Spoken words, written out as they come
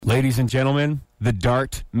Ladies and gentlemen, the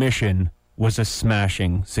DART mission was a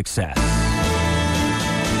smashing success.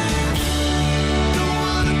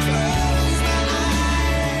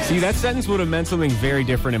 See, that sentence would have meant something very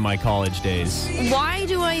different in my college days. Why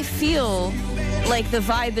do I feel like the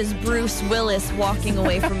vibe is Bruce Willis walking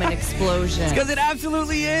away from an explosion? Because it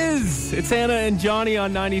absolutely is. It's Hannah and Johnny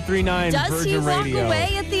on 93.9 Does he Virgin walk Radio.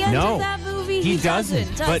 away at the end of that movie? He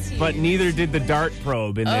doesn't. But neither did the DART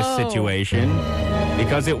probe in this situation.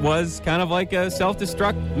 Because it was kind of like a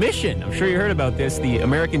self-destruct mission. I'm sure you heard about this. The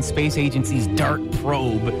American Space Agency's DART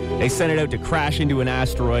probe. They sent it out to crash into an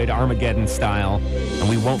asteroid, Armageddon style. And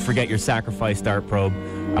we won't forget your sacrifice, DART probe.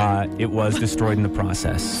 It was destroyed in the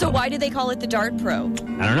process. So why do they call it the DART probe?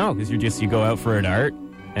 I don't know, because you go out for a dart,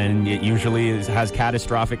 and it usually has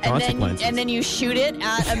catastrophic consequences. And then you shoot it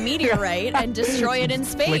at a meteorite and destroy it in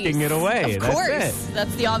space. Flicking it away. Of course.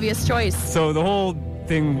 That's the obvious choice. So the whole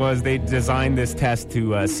thing was they designed this test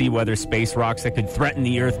to see whether space rocks that could threaten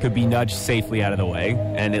the Earth could be nudged safely out of the way.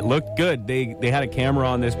 And it looked good. They had a camera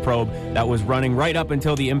on this probe that was running right up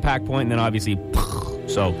until the impact point, and then obviously...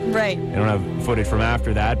 So right. They don't have footage from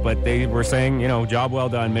after that, but they were saying, job well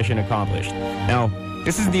done, mission accomplished. Now,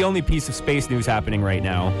 this is the only piece of space news happening right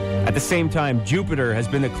now. At the same time, Jupiter has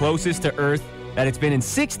been the closest to Earth that it's been in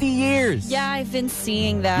 60 years. Yeah, I've been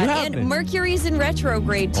seeing that. You have And been. Mercury's in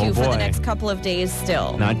retrograde, too, for the next couple of days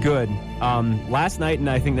still. Not good. Last night and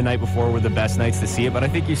I think the night before were the best nights to see it, but I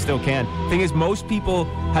think you still can. Thing is, most people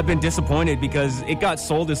have been disappointed because it got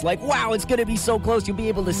sold as like, wow, it's going to be so close. You'll be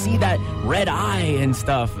able to see that red eye and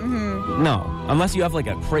stuff. Mm-hmm. No. Unless you have like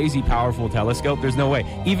a crazy powerful telescope, there's no way.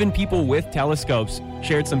 Even people with telescopes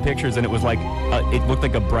shared some pictures and it was like, it looked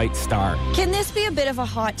like a bright star. Can this be a bit of a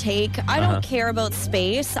hot take? I don't care about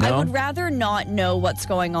space. No? I would rather not know what's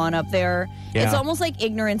going on up there. Yeah. It's almost like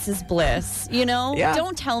ignorance is bliss, Yeah.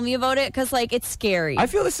 Don't tell me about it because, it's scary. I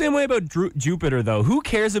feel the same way about Jupiter, though. Who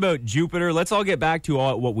cares about Jupiter? Let's all get back to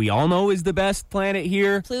what we all know is the best planet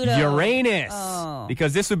here. Pluto. Uranus. Oh.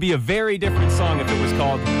 Because this would be a very different song if it was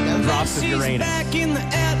called Drops of Uranus. Back in the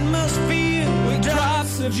atmosphere with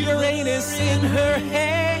drops of Uranus in her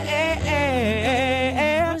hair.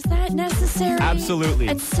 Was that necessary? Absolutely.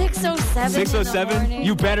 At 6:07 in the 6:07? morning?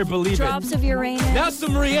 You better believe Drops it. of Uranus. Now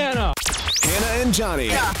some Rihanna. Hannah and Johnny.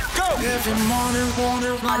 Every morning,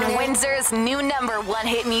 On Windsor's new #1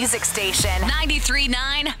 hit music station,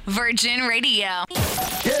 93.9 Virgin Radio.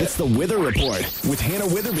 It's the Weather Report with Hannah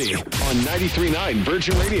Witherby on 93.9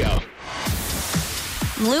 Virgin Radio.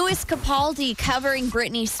 Louis Capaldi covering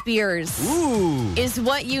Britney Spears is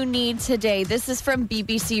what you need today. This is from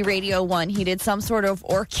BBC Radio 1. He did some sort of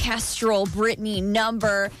orchestral Britney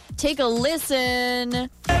number. Take a listen.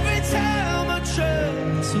 every time I try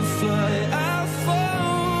to fly, I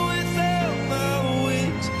fall without my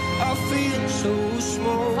wings. I feel so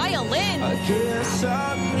small. Violin. I guess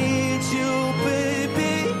I need you,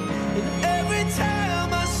 baby. And every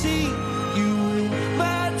time I see you in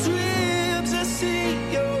my dreams, I see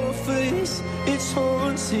your face. It's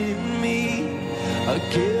haunting me. I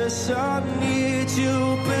guess I need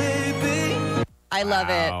you, baby. I love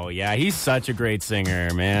it. Oh, yeah. He's such a great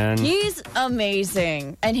singer, man. He's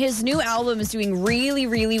amazing. And his new album is doing really,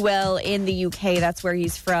 really well in the UK. That's where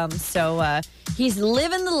he's from. So he's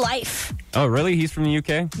living the life. Oh, really? He's from the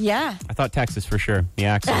UK? Yeah. I thought Texas for sure. The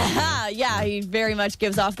accent. Yeah, he very much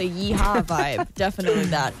gives off the yeehaw vibe. Definitely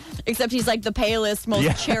that. Except he's like the palest,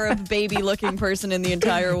 most cherub baby looking person in the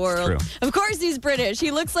entire world. True. Of course he's British.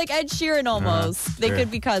 He looks like Ed Sheeran almost. They sure.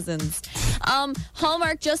 could be cousins.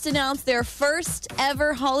 Hallmark just announced their first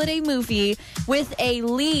ever holiday movie with a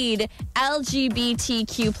lead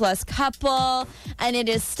LGBTQ plus couple, and it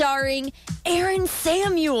is starring Aaron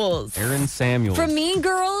Samuels. Aaron Samuels. From Mean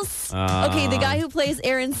Girls? Okay, the guy who plays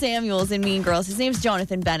Aaron Samuels in Mean Girls, his name's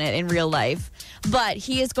Jonathan Bennett in real life. But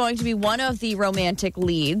he is going to be one of the romantic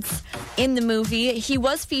leads in the movie. He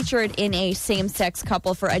was featured in a same-sex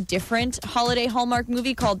couple for a different holiday Hallmark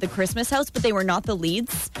movie called The Christmas House, but they were not the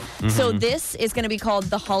leads. So this is going to be called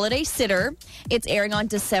The Holiday Sitter. It's airing on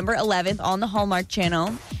December 11th on the Hallmark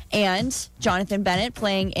Channel. And Jonathan Bennett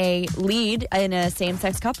playing a lead in a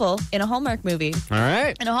same-sex couple in a Hallmark movie. All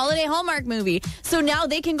right. In a holiday Hallmark movie. So now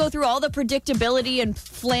they can go through all the predictability and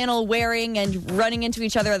flannel wearing and running into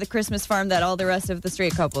each other at the Christmas farm that all the rest of the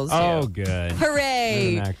straight couples do. Oh, good.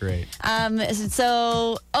 Hooray. Isn't that great?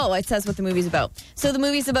 It says what the movie's about. So the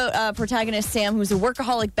movie's about protagonist Sam, who's a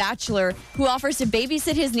workaholic bachelor who offers to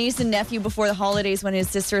babysit his niece and nephew before the holidays when his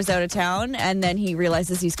sister is out of town. And then he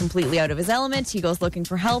realizes he's completely out of his element. He goes looking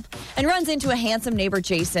for help. help and runs into a handsome neighbor,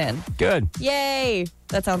 Jason. Good. Yay.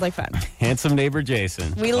 That sounds like fun. Handsome neighbor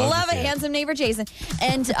Jason. We love it, handsome neighbor Jason.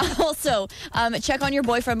 And also, check on your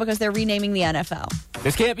boyfriend because they're renaming the NFL.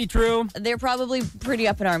 This can't be true. They're probably pretty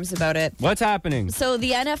up in arms about it. What's happening? So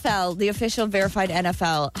the NFL, the official verified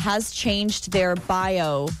NFL, has changed their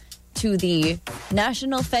bio to the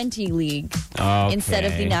National Fenty League instead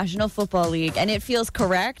of the National Football League. And it feels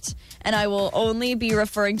correct. And I will only be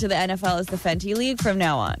referring to the NFL as the Fenty League from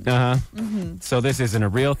now on. Mm-hmm. So this isn't a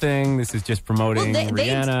real thing. This is just promoting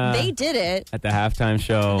Rihanna. They did it. At the halftime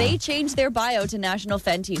show. They changed their bio to National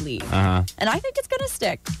Fenty League. And I think it's going to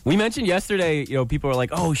stick. We mentioned yesterday, people are like,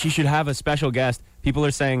 oh, she should have a special guest. People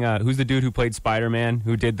are saying, who's the dude who played Spider-Man,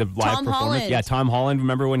 who did the live Tom performance? Holland. Yeah, Tom Holland.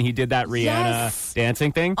 Remember when he did that Rihanna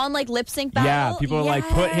dancing thing? On lip sync battle? Yeah, people are like,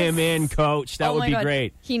 put him in, coach. That would be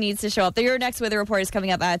great. He needs to show up. Your next Weather Report is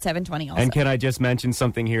coming up at 7:20 also. And can I just mention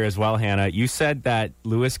something here as well, Hannah? You said that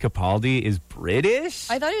Lewis Capaldi is British?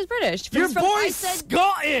 I thought he was British. Your boy's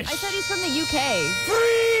Scottish! I said he's from the UK.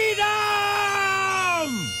 Freedom!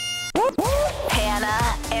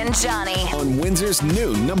 Hannah and Johnny. On Windsor's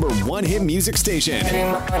new #1 hit music station.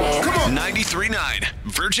 Come on. 93.9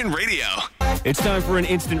 Virgin Radio. It's time for an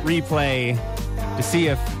instant replay to see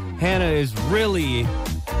if Hannah is really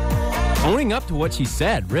owning up to what she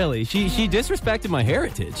said, really. She disrespected my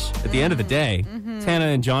heritage at the end of the day. It's Hannah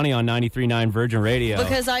and Johnny on 93.9 Virgin Radio.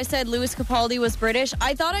 Because I said Lewis Capaldi was British.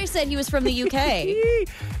 I thought I said he was from the UK.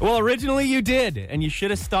 Well, originally you did, and you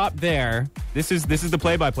should have stopped there. This is the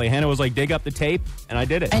play-by-play. Hannah was like, dig up the tape, and I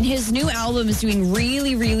did it. And his new album is doing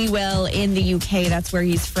really, really well in the UK. That's where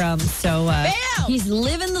he's from. So he's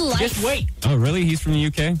living the life. Just wait. Oh, really? He's from the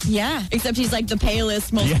UK? Yeah. Except he's like the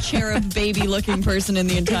palest, most cherub baby-looking person in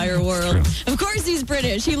the entire world. Of course he's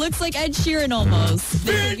British. He looks like Ed Sheeran almost.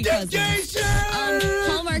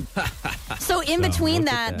 Hallmark. So in between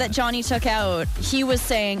that Johnny took out, he was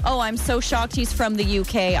saying, oh, I'm so shocked he's from the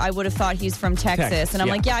UK. I would have thought he's from Texas. And I'm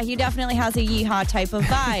like, yeah, he definitely has a yeehaw type of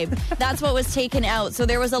vibe. That's what was taken out. So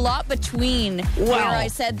there was a lot between where I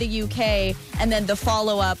said the UK and then the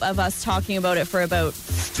follow-up of us talking about it for about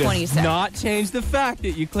 20 seconds. Not change the fact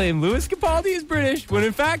that you claim Lewis Capaldi is British when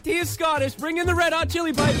in fact he is Scottish. Bring in the Red Hot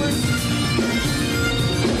Chili Peppers.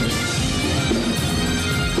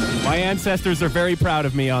 My ancestors are very proud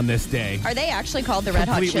of me on this day. Are they actually called the Red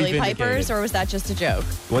Hot Chili Peppers, or was that just a joke?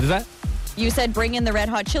 What is that? You said bring in the Red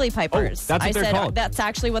Hot Chili Peppers. Oh, that's what they're called. That's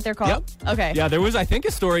actually what they're called? Yep. Okay. Yeah, there was, I think,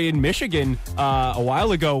 a story in Michigan a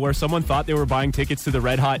while ago where someone thought they were buying tickets to the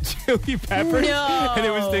Red Hot Chili Peppers. No. And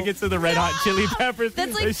it was tickets to the Red Hot Chili Peppers.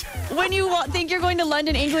 That's like when you think you're going to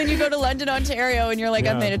London, England, you go to London, Ontario, and you're like,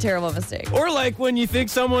 I've made a terrible mistake. Or like when you think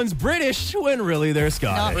someone's British when really they're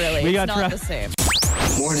Scottish. Not really. It's not the same.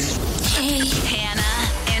 Morning. Hey,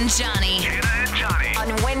 Hannah and Johnny. On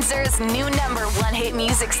Windsor's new #1 hit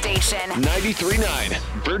music station.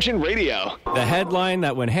 93.9 Virgin Radio. The headline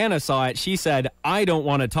that when Hannah saw it, she said, I don't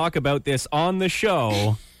want to talk about this on the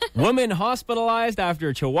show. Woman hospitalized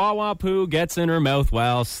after Chihuahua poo gets in her mouth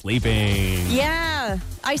while sleeping. Yeah.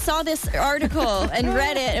 I saw this article and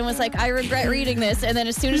read it and was like, I regret reading this. And then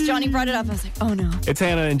as soon as Johnny brought it up, I was like, oh no. It's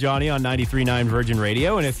Hannah and Johnny on 93.9 Virgin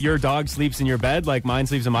Radio. And if your dog sleeps in your bed like mine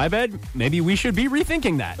sleeps in my bed, maybe we should be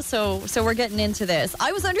rethinking that. So we're getting into this.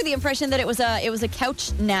 I was under the impression that it was a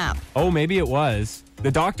couch nap. Oh, maybe it was.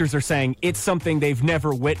 The doctors are saying it's something they've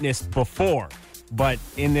never witnessed before. But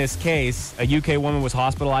in this case, a UK woman was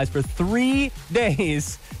hospitalized for 3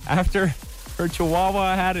 days after her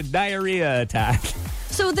Chihuahua had a diarrhea attack.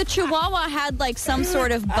 So the Chihuahua had like some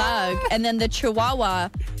sort of bug, and then the Chihuahua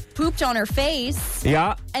pooped on her face.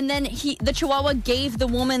 Yeah. And then the Chihuahua gave the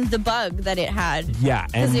woman the bug that it had. Yeah.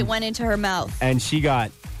 Because it went into her mouth. And she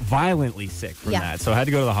got violently sick from that. So I had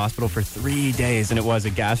to go to the hospital for 3 days, and it was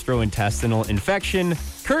a gastrointestinal infection,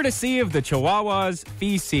 courtesy of the Chihuahua's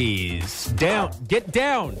feces. Get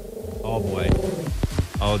down. Oh, boy.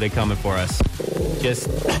 Oh, they coming for us.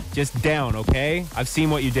 Just down, okay? I've seen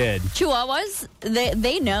what you did. Chihuahuas,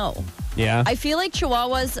 they know. Yeah? I feel like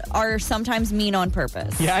Chihuahuas are sometimes mean on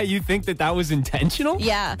purpose. Yeah, you think that was intentional?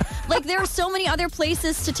 Yeah. Like, there are so many other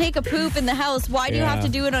places to take a poop in the house. Why do you have to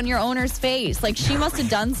do it on your owner's face? Like, she must have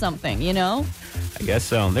done something, you know? I guess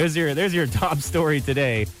so. There's your top story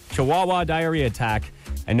today. Chihuahua diarrhea attack.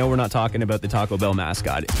 I know we're not talking about the Taco Bell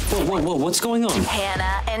mascot. Whoa, what's going on?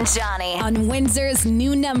 Hannah and Johnny. On Windsor's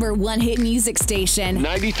new #1 hit music station.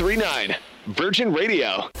 93.9 Virgin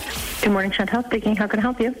Radio. Good morning, Chantal speaking. How can I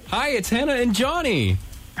help you? Hi, it's Hannah and Johnny.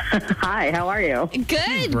 Hi, how are you?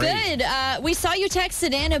 Good, good. We saw you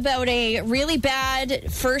texted in about a really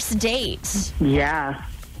bad first date. Yeah.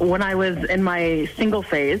 when I was in my single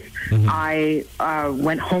phase, I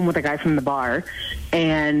went home with a guy from the bar,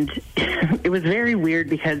 and it was very weird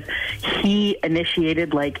because he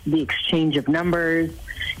initiated like the exchange of numbers.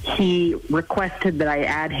 He requested that I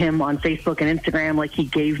add him on Facebook and Instagram. Like, he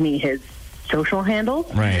gave me his social handle.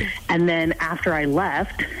 Right. And then after I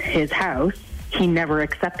left his house, he never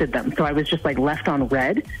accepted them. So I was just like left on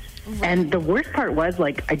red. And the worst part was,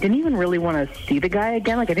 like, I didn't even really want to see the guy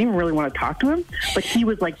again. Like, I didn't even really want to talk to him, but he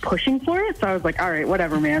was like pushing for it. So I was like, all right,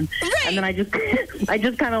 whatever, man. Right. And then I just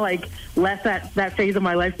kind of like left that phase of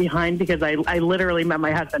my life behind because I literally met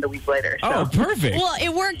my husband a week later. So. Oh, perfect. Well,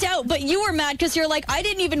 it worked out, but you were mad because you're like, I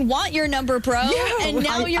didn't even want your number, bro. Yeah, and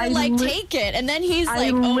now you're like, take it. And then he's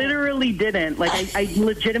I like, oh. literally didn't. Like, I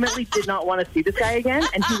legitimately did not want to see this guy again.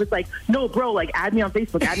 And he was like, no, bro, like, add me on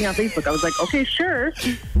Facebook. I was like, okay, sure.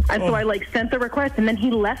 And so I, like, sent the request, and then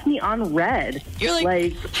he left me on red. You're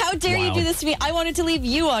like, how dare you do this to me? I wanted to leave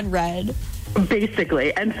you on red.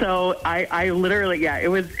 Basically. And so I literally, it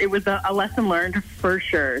was a lesson learned for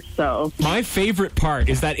sure. So my favorite part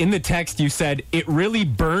is that in the text you said, it really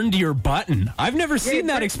burned your button. I've never seen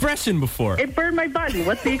that expression before. It burned my button.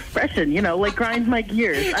 What's the expression? You know, like, grinds my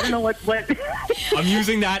gears. I don't know what. I'm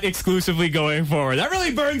using that exclusively going forward. That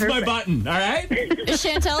really burns my button, all right?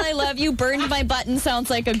 Chantel, I love you. Burned my button sounds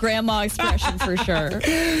like a grandma expression for sure.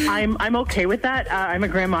 I'm okay with that. I'm a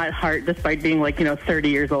grandma at heart, despite being, like, 30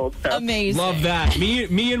 years old. So. Amazing. Love that.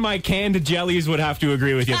 Me and my canned jellies would have to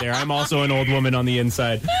agree with you there. I'm also an old woman on the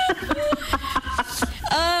inside.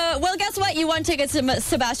 Well, guess what? You won tickets to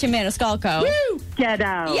Sebastian Maniscalco. Woo! Get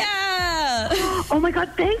out. Yeah. Oh, my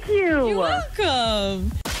God. Thank you. You're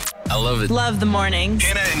welcome. I love it. Love the mornings.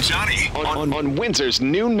 Hannah and Johnny on Windsor's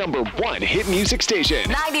new #1 hit music station.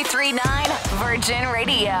 93.9 Virgin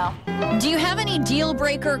Radio. Do you have any deal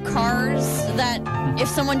breaker cars that if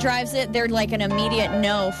someone drives it, they're like an immediate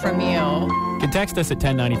no from you? You can text us at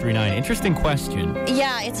 10939. Interesting question.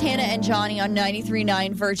 Yeah, it's Hannah and Johnny on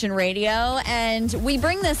 93.9 Virgin Radio. And we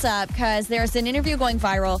bring this up because there's an interview going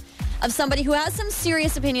viral of somebody who has some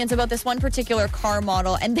serious opinions about this one particular car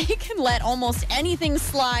model, and they can let almost anything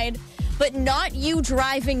slide, but not you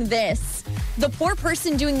driving this. The poor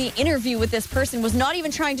person doing the interview with this person was not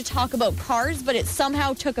even trying to talk about cars, but it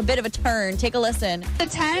somehow took a bit of a turn. Take a listen. A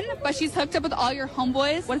 10, but she's hooked up with all your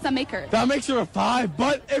homeboys. What does that make her? That makes her a 5,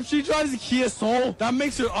 but if she drives a Kia Soul, that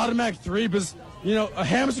makes her automatic 3 because, a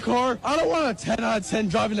hamster car, I don't want a 10 out of 10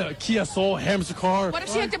 driving a Kia Soul hamster car. What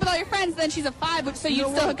if she hooked up with all your friends, then she's a 5, so you'd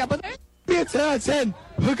still hook up with her? Be a 10 out of 10,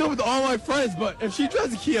 hook up with all my friends, but if she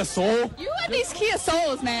drives a Kia Soul... You and these Kia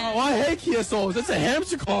Souls, man. Oh, I hate Kia Souls. It's a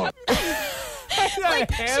hamster car.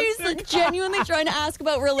 Like, she's genuinely trying to ask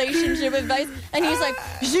about relationship advice, and he's like,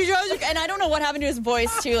 she drives, and I don't know what happened to his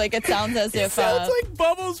voice too. Like, it sounds as if sounds like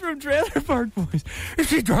Bubbles from Trailer Park Boys. If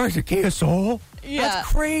she drives a Kia Soul, that's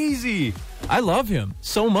crazy. I love him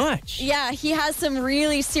so much. Yeah, he has some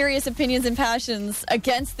really serious opinions and passions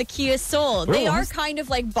against the Kia Soul. They are kind of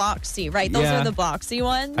like boxy, right? Those are the boxy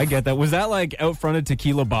ones. I get that. Was that like out front of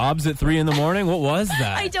Tequila Bob's at 3 a.m? What was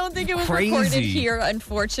that? I don't think it was recorded here,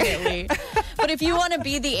 unfortunately. But if you want to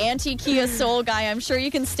be the anti-Kia Soul guy, I'm sure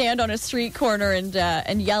you can stand on a street corner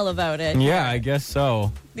and yell about it. Yeah, I guess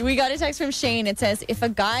so. We got a text from Shane. It says, if a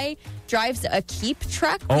guy drives a Keep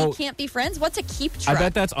truck, we can't be friends. What's a Keep truck? I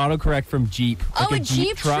bet that's autocorrect from Jeep. Like a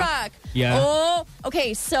Jeep truck. Yeah. Oh,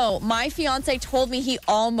 okay. So my fiance told me he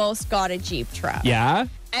almost got a Jeep truck. Yeah?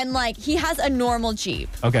 And, like, he has a normal Jeep.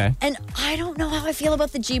 Okay. And I don't know how I feel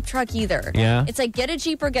about the Jeep truck either. Yeah? It's like, get a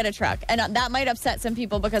Jeep or get a truck. And that might upset some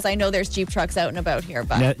people because I know there's Jeep trucks out and about here.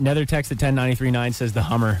 But Another text at 10939 says the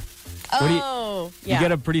Hummer. Oh, You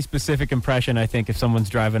get a pretty specific impression, I think, if someone's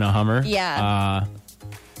driving a Hummer. Yeah.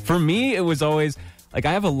 For me, it was always... Like,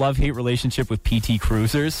 I have a love-hate relationship with PT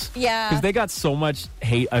Cruisers. Yeah. Because they got so much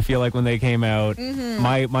hate, I feel like, when they came out. Mm-hmm.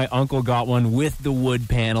 My uncle got one with the wood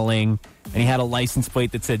paneling, and he had a license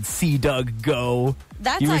plate that said, "See Doug Go."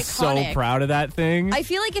 That's he was iconic. so proud of that thing. I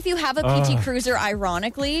feel like if you have a PT Cruiser,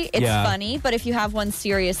 ironically, it's funny. But if you have one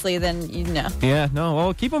seriously, then you know. Yeah, no,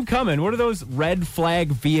 well, keep them coming. What are those red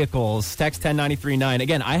flag vehicles? Text 10939.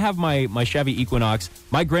 Again, I have my Chevy Equinox.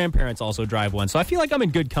 My grandparents also drive one, so I feel like I'm in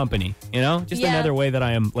good company, Just another way that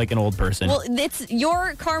I am like an old person. Well,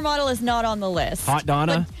 your car model is not on the list. Hot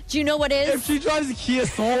Donna? But do you know what is? If she drives a Kia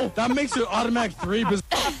Soul, that makes her automatic 3 because...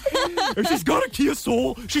 If she's got a Kia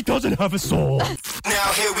Soul, she doesn't have a soul.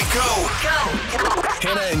 Now here we go.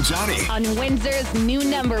 Hannah and Johnny. On Windsor's new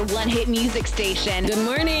number one hit music station. Good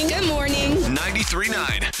morning. Good morning.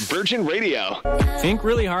 93.9 Virgin Radio. Think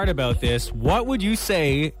really hard about this. What would you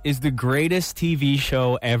say is the greatest TV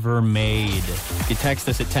show ever made? You text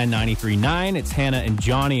us at 10939. It's Hannah and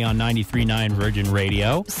Johnny on 93.9 Virgin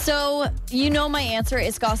Radio. So, you know my answer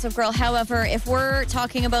is Gossip Girl. However, if we're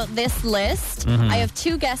talking about this list, I have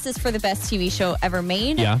two guesses for the best TV show ever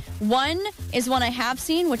made. Yeah. One is one I have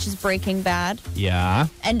seen, which is Breaking Bad. Yeah.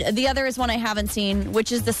 And the other is one I haven't seen,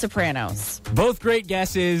 which is The Sopranos. Both great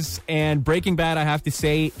guesses, and Breaking Bad, I have to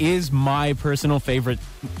say, is my personal favorite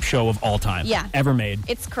show of all time. Yeah. Ever made.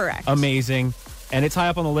 It's correct. Amazing. And it's high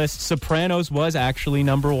up on the list. Sopranos was actually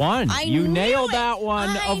number one. You nailed that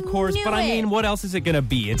one, of course. But I mean, what else is it going to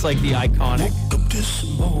be? It's like the iconic.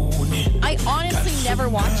 I honestly never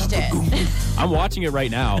watched it. I'm watching it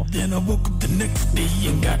right now. Then I woke up the next day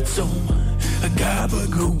and got some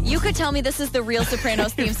gabagool. You could tell me this is the real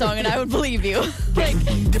Sopranos theme song and I would believe you. Like,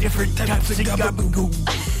 Different types of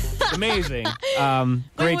gabagool. Amazing.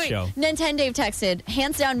 Great show. Nintendo texted,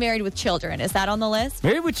 hands down Married with Children. Is that on the list?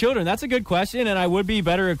 Married with Children, that's a good question, and I would be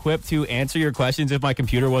better equipped to answer your questions if my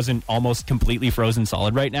computer wasn't almost completely frozen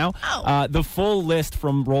solid right now. Oh. The full list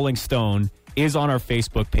from Rolling Stone is on our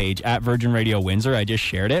Facebook page at Virgin Radio Windsor. I just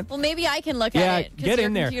shared it. Well, maybe I can look Yeah, at it. 'Cause get your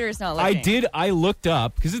in there. computer's not looking. I looked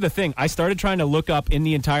up, because this is the thing. I started trying to look up in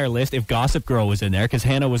the entire list if Gossip Girl was in there, because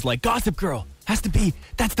Hannah was like, Gossip Girl has to be,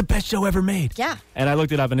 that's the best show ever made. Yeah. And I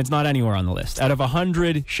looked it up, and it's not anywhere on the list. Out of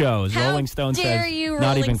 100 shows, How Rolling Stone dare says you, not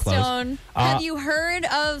Rolling even close. Stone? Have you heard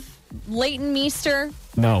of Leighton Meester?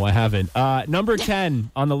 No, I haven't. Number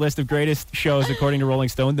 10 on the list of greatest shows, according to Rolling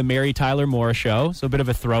Stone, The Mary Tyler Moore Show. So a bit of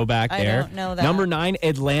a throwback I there. don't know that. Number 9,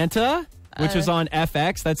 Atlanta, which was on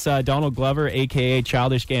FX. That's Donald Glover, a.k.a.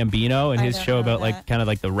 Childish Gambino, and I his don't show know about that. kind of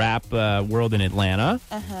like the rap world in Atlanta.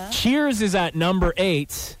 Cheers is at number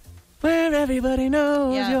 8, where everybody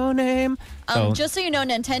knows Yeah. your name. So- Just so you know,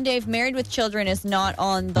 Nintendo Married with Children is not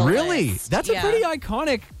on the really? list. That's Yeah. a pretty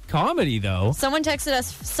iconic comedy, though. Someone texted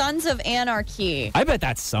us, Sons of Anarchy. I bet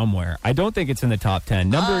that's somewhere. I don't think it's in the top 10.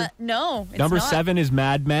 No, it's Number not. 7 is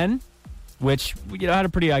Mad Men, which had a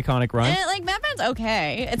pretty iconic run. Like, Mad Men's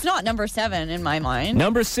okay. It's not number 7 in my mind.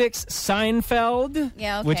 Number 6, Seinfeld,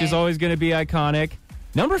 Yeah, okay. which is always going to be iconic.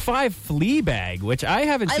 Number 5, Fleabag, which I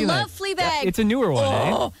haven't I seen. love Fleabag. It's a newer one,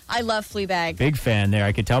 Oh, I love Fleabag. Big fan there.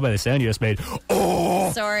 I could tell by the sound you just made.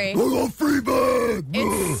 Oh, Sorry. I love Fleabag.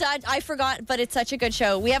 It's such, I forgot, but it's such a good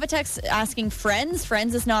show. We have a text asking Friends.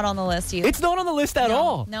 Friends is not on the list either. It's not on the list at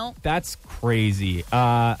all. No. That's crazy.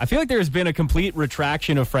 I feel like there's been a complete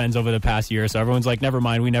retraction of Friends over the past year, so everyone's like, never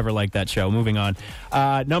mind, we never liked that show. Moving on.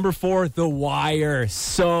 Number 4, The Wire.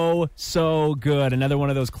 So good. Another one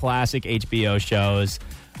of those classic HBO shows.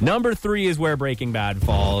 Number 3 is where Breaking Bad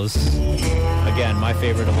falls. Again, my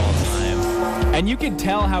favorite of all time. And you can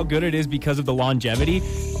tell how good it is because of the longevity.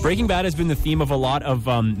 Breaking Bad has been the theme of a lot of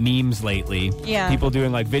memes lately. Yeah. People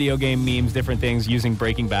doing like video game memes, different things using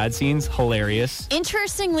Breaking Bad scenes. Hilarious.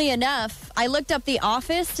 Interestingly enough, I looked up The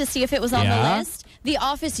Office to see if it was on the Yeah? list. The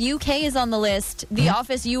Office UK is on the list. The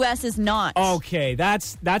Office US is not. Okay,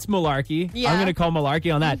 that's malarkey. Yeah. I'm going to call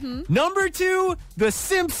malarkey on that. Number 2, The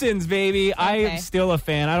Simpsons, baby. I am still a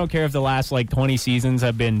fan. I don't care if the last like 20 seasons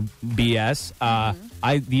have been BS.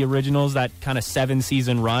 The originals, that kind of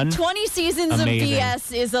 7-season run. 20 seasons Amazing. of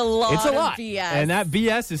BS is a lot. It's a lot. Of BS. And that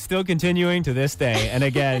BS is still continuing to this day. And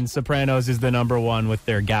again, Sopranos is the number 1 with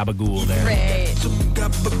their gabagool there. Great.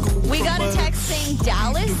 We got a text saying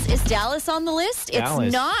Dallas. Is Dallas on the list? Dallas,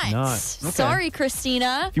 it's not. not. Okay. Sorry,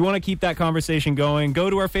 Christina. If you want to keep that conversation going, go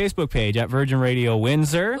to our Facebook page at Virgin Radio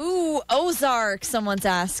Windsor. Ooh, Ozark, someone's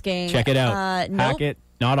asking. Check it out. Nope. Hack it.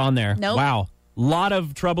 Not on there. Nope. Wow. Lot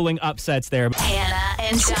of troubling upsets there. Hannah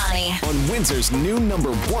and Johnny. On Windsor's new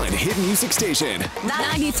number 1 hit music station.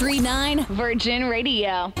 93.9 Virgin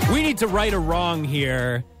Radio. We need to right a wrong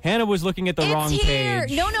here. Hannah was looking at the It's wrong here.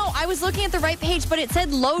 page. No, I was looking at the right page, but it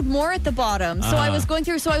said load more at the bottom. So I was going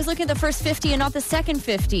through, so I was looking at the first 50 and not the second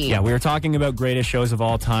 50. Yeah, we were talking about greatest shows of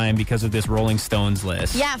all time because of this Rolling Stones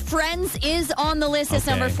list. Yeah, Friends is on the list. It's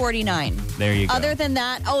Okay. number 49. There you go. Other than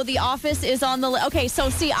that, The Office is on the list. Okay, so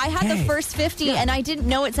see, I had the first 50 and I didn't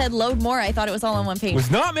know it said load more. I thought it was all on one page. Was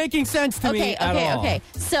not making sense to me at all. Okay.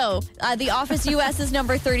 So, The Office US is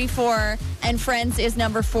number 34 and Friends is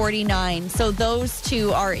number 49. So those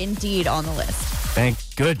two are indeed on the list. Thank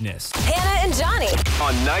goodness. Hannah and Johnny.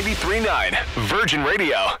 On 93.9 Virgin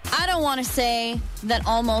Radio. I don't want to say that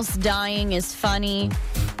almost dying is funny,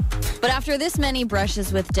 but after this many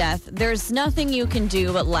brushes with death, there's nothing you can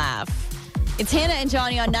do but laugh. It's Hannah and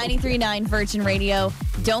Johnny on 93.9 Virgin Radio.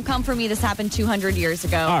 Don't come for me. This happened 200 years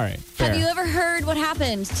ago. All right, fair. Have you ever heard what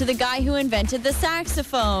happened to the guy who invented the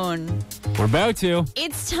saxophone? We're about to.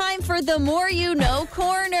 It's time for the More You Know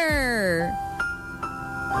corner.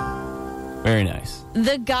 Very nice.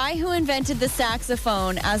 The guy who invented the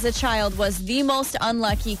saxophone as a child was the most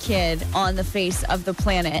unlucky kid on the face of the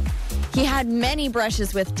planet. He had many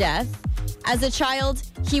brushes with death. As a child,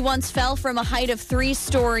 he once fell from a height of 3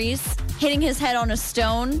 stories, hitting his head on a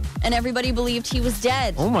stone, and everybody believed he was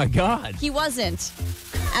dead. Oh my God. He wasn't.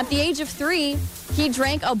 At the age of 3, he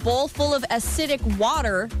drank a bowl full of acidic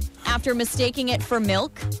water after mistaking it for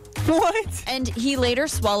milk. What? And he later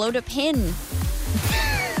swallowed a pin.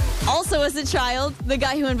 Also, as a child, the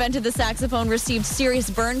guy who invented the saxophone received serious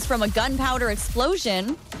burns from a gunpowder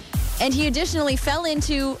explosion. And he additionally fell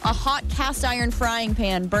into a hot cast iron frying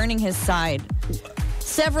pan, burning his side.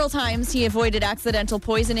 Several times he avoided accidental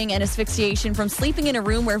poisoning and asphyxiation from sleeping in a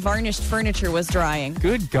room where varnished furniture was drying.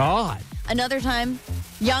 Good God. Another time,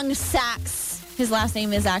 young Sax, his last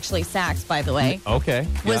name is actually Sax, by the way, Okay.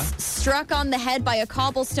 was struck on the head by a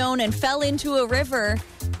cobblestone and fell into a river,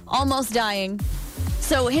 almost dying.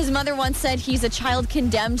 So his mother once said he's a child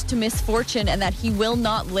condemned to misfortune and that he will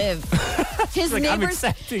not live. His like, I'm neighbors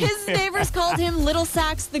accepting his it. neighbors called him Little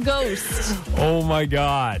Sax the Ghost. Oh my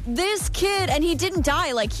God. This kid, and he didn't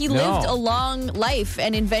die. Like, he No. lived a long life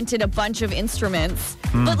and invented a bunch of instruments.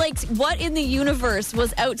 But, like, what in the universe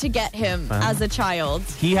was out to get him as a child?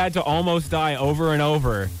 He had to almost die over and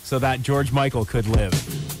over so that George Michael could live.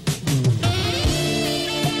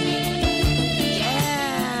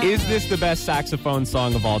 Yeah. Is this the best saxophone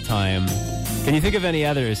song of all time? Can you think of any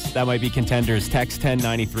others that might be contenders? Text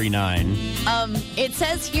 10939. It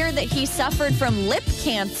says here that he suffered from lip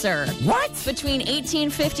cancer. What? Between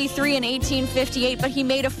 1853 and 1858, but he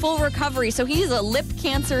made a full recovery, so he's a lip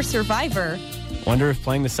cancer survivor. Wonder if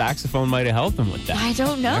playing the saxophone might have helped him with that. I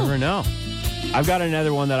don't know. Never know. I've got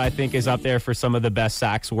another one that I think is up there for some of the best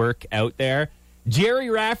sax work out there.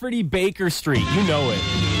 Jerry Rafferty, Baker Street. You know it.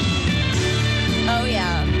 Oh,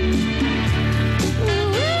 yeah.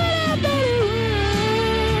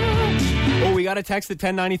 Oh, we got a text at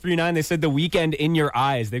 10939. They said The Weeknd, In Your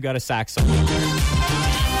Eyes. They've got a sax song.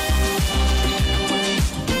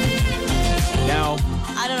 Now,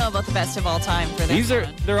 I don't know about the best of all time for this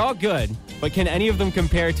they're all good, but can any of them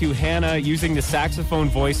compare to Hannah using the saxophone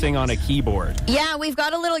voicing on a keyboard? Yeah, we've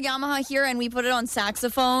got a little Yamaha here, and we put it on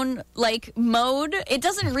saxophone, like, mode. It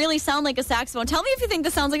doesn't really sound like a saxophone. Tell me if you think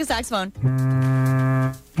this sounds like a saxophone.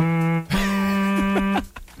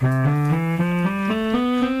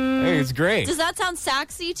 Hey, it's great. Does that sound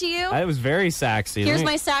saxy to you? That was very saxy. Here's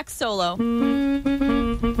my sax solo. I'm going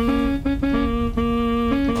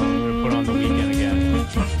to put on The Weeknd again.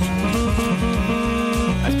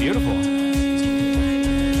 That's beautiful.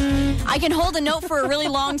 I can hold a note for a really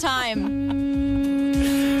long time.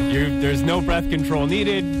 There's no breath control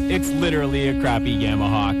needed. It's literally a crappy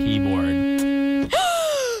Yamaha keyboard.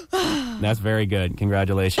 That's very good.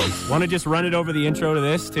 Congratulations. Want to just run it over the intro to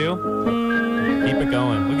this, too? Keep it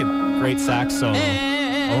going. Look at great sax solo.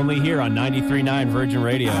 Only here on 93.9 Virgin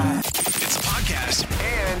Radio. It's a podcast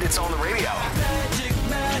and it's on the radio.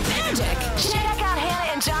 Magic. Check out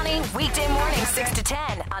Hannah and Johnny weekday morning 6 to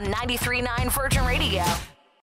 10 on 93.9 Virgin Radio.